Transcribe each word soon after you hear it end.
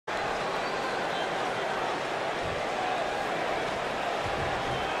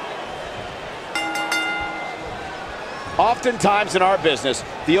Oftentimes in our business,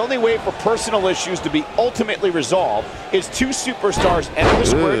 the only way for personal issues to be ultimately resolved is two superstars enter the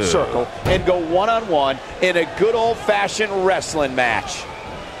squared circle and go one-on-one in a good old-fashioned wrestling match.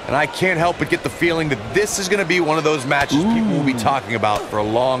 And I can't help but get the feeling that this is going to be one of those matches people will be talking about for a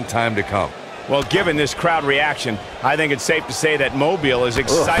long time to come. Well, given this crowd reaction, I think it's safe to say that Mobile is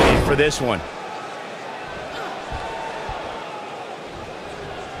excited for this one.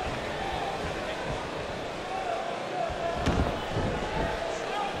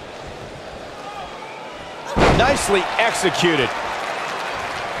 Nicely executed.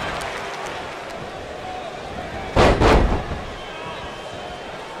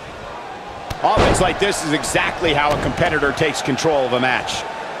 Offense like this is exactly how a competitor takes control of a match.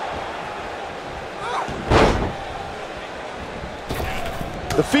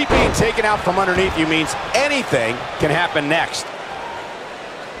 The feet being taken out from underneath you means anything can happen next.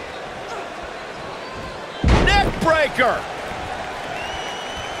 Neck breaker.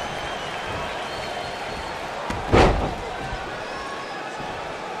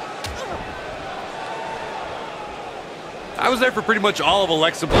 I was there for pretty much all of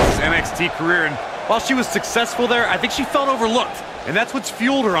Alexa Bliss's NXT career, and while she was successful there, I think she felt overlooked, and that's what's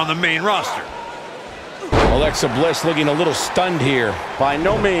fueled her on the main roster. Alexa Bliss looking a little stunned here. By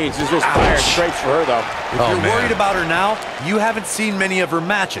no means is this dire straits for her, though. If you're worried about her now, you haven't seen many of her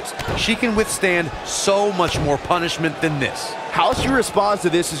matches. She can withstand so much more punishment than this. How she responds to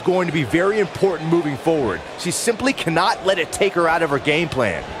this is going to be very important moving forward. She simply cannot let it take her out of her game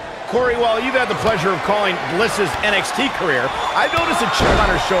plan. Corey, while you've had the pleasure of calling Bliss's NXT career, I've noticed a chip on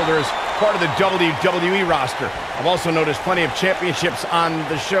her shoulder as part of the WWE roster. I've also noticed plenty of championships on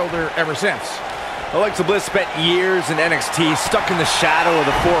the shoulder ever since. Alexa Bliss spent years in NXT, stuck in the shadow of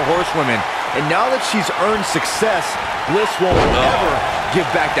the Four Horsewomen, and now that she's earned success, Bliss won't ever give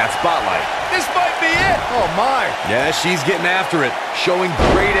back that spotlight. This might be it! Oh, my! Yeah, she's getting after it, showing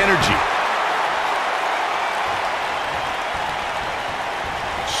great energy.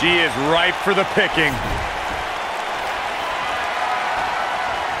 She is ripe for the picking.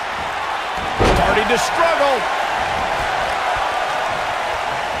 Starting to struggle.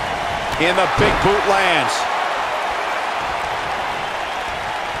 And the big boot lands.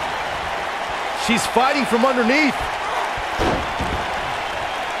 She's fighting from underneath.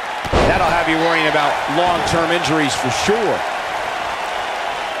 That'll have you worrying about long-term injuries for sure.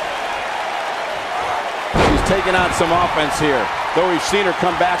 She's taking on some offense here, though we've seen her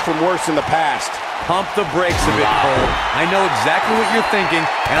come back from worse in the past. Pump the brakes a bit, Cole. I know exactly what you're thinking,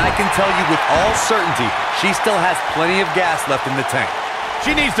 and I can tell you with all certainty, she still has plenty of gas left in the tank.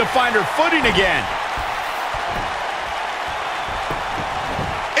 She needs to find her footing again.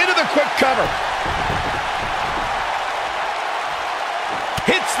 Into the quick cover.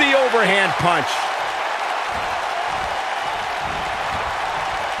 Hits the overhand punch.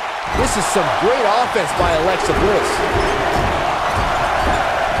 This is some great offense by Alexa Bliss.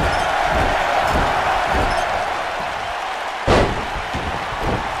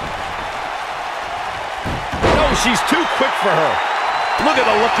 No, she's too quick for her. Look at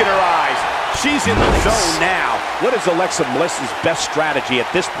the look in her eyes. She's in the zone now. What is Alexa Bliss's best strategy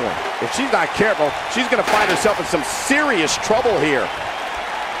at this point? If she's not careful, she's going to find herself in some serious trouble here.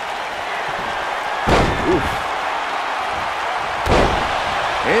 Oof.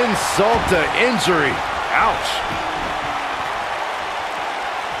 Insult to injury. Ouch.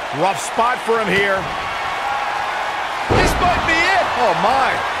 Rough spot for him here. This might be it. Oh, my.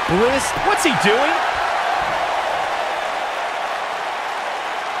 Bliss, What's he doing?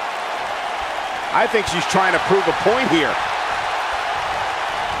 I think she's trying to prove a point here.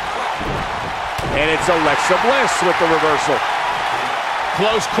 And it's Alexa Bliss with the reversal.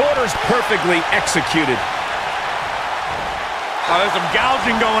 Close quarters, perfectly executed. Oh, there's some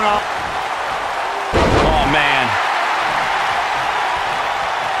gouging going on. Oh, man.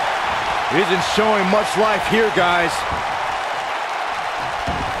 isn't showing much life here, guys.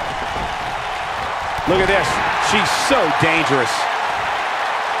 Look at this. She's so dangerous.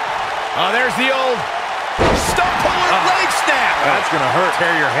 Oh, there's the old stump puller leg snap. That's going to hurt.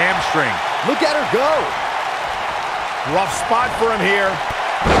 Tear your hamstring. Look at her go. Rough spot for him here.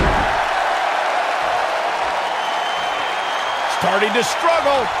 Starting to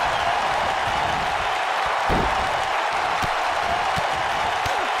struggle.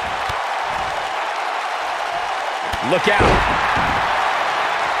 Look out.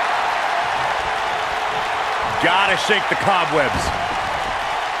 Gotta shake the cobwebs.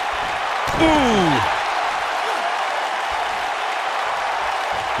 Ooh.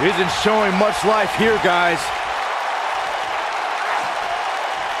 Isn't showing much life here, guys.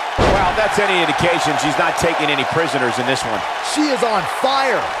 Wow, that's any indication, she's not taking any prisoners in this one. She is on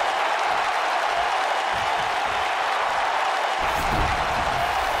fire.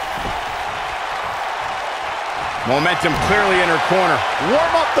 Momentum clearly in her corner.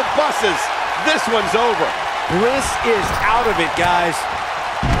 Warm up the buses. This one's over. Bliss is out of it, guys.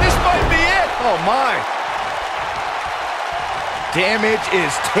 This might be it. Oh, my. Damage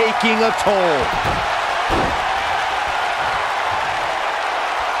is taking a toll.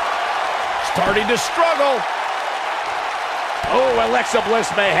 Starting to struggle. Oh, Alexa Bliss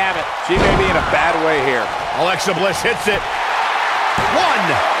may have it. She may be in a bad way here. Alexa Bliss hits it.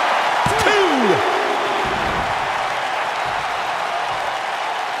 1, 2.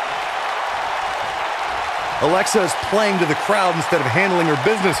 Alexa is playing to the crowd instead of handling her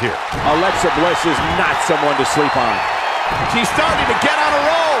business here. Alexa Bliss is not someone to sleep on. She's starting to get on a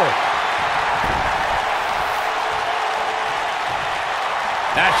roll.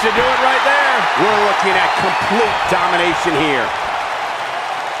 That should do it right there. We're looking at complete domination here.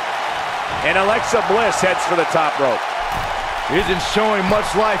 And Alexa Bliss heads for the top rope. Isn't showing much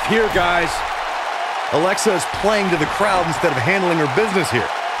life here, guys. Alexa is playing to the crowd instead of handling her business here.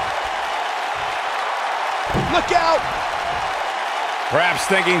 Look out! Perhaps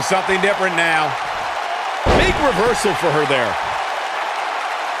thinking something different now. Big reversal for her there.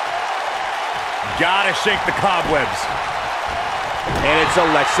 Gotta shake the cobwebs. And it's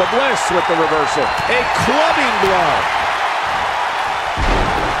Alexa Bliss with the reversal. A clubbing blow.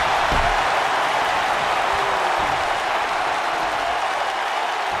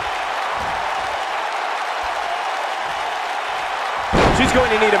 She's going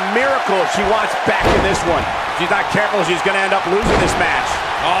to need a miracle if she wants back in this one. If she's not careful, she's going to end up losing this match.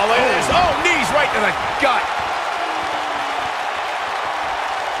 Oh, look at this. Oh, knees right to the gut.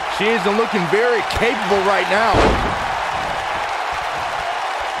 She isn't looking very capable right now.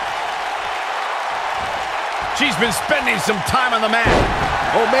 She's been spending some time on the mat.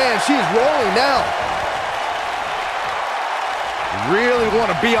 Oh, man, she's rolling now. Really want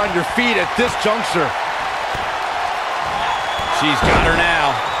to be on your feet at this juncture. She's got her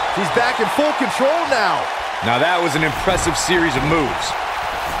now. She's back in full control now. Now that was an impressive series of moves.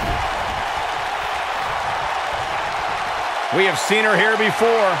 We have seen her here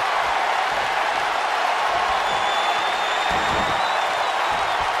before.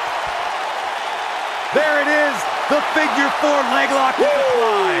 There it is, the figure 4 leg lock with the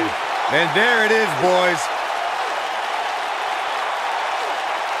climb. And there it is, boys.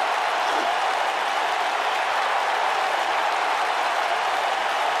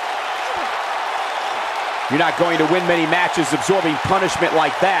 You're not going to win many matches absorbing punishment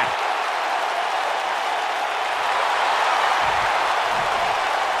like that.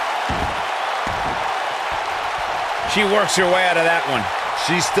 She works her way out of that one.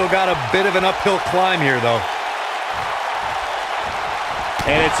 She's still got a bit of an uphill climb here, though.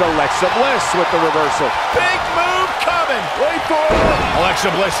 And it's Alexa Bliss with the reversal. Big move coming. Wait for it. Alexa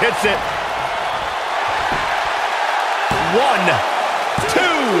Bliss hits it. 1, 2,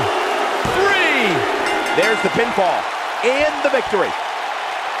 3. There's the pinfall and the victory.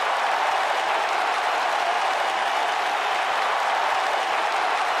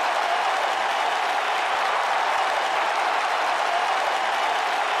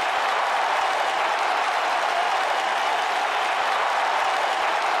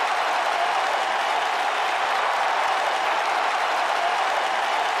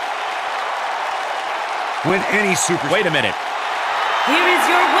 When any super... Wait a minute. Here is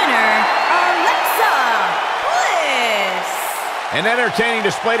your winner, Alexa Bliss. An entertaining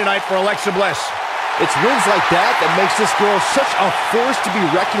display tonight for Alexa Bliss. It's wins like that that makes this girl such a force to be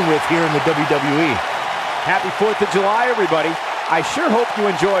reckoned with here in the WWE. Happy 4th of July, everybody. I sure hope you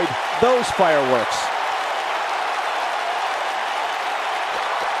enjoyed those fireworks.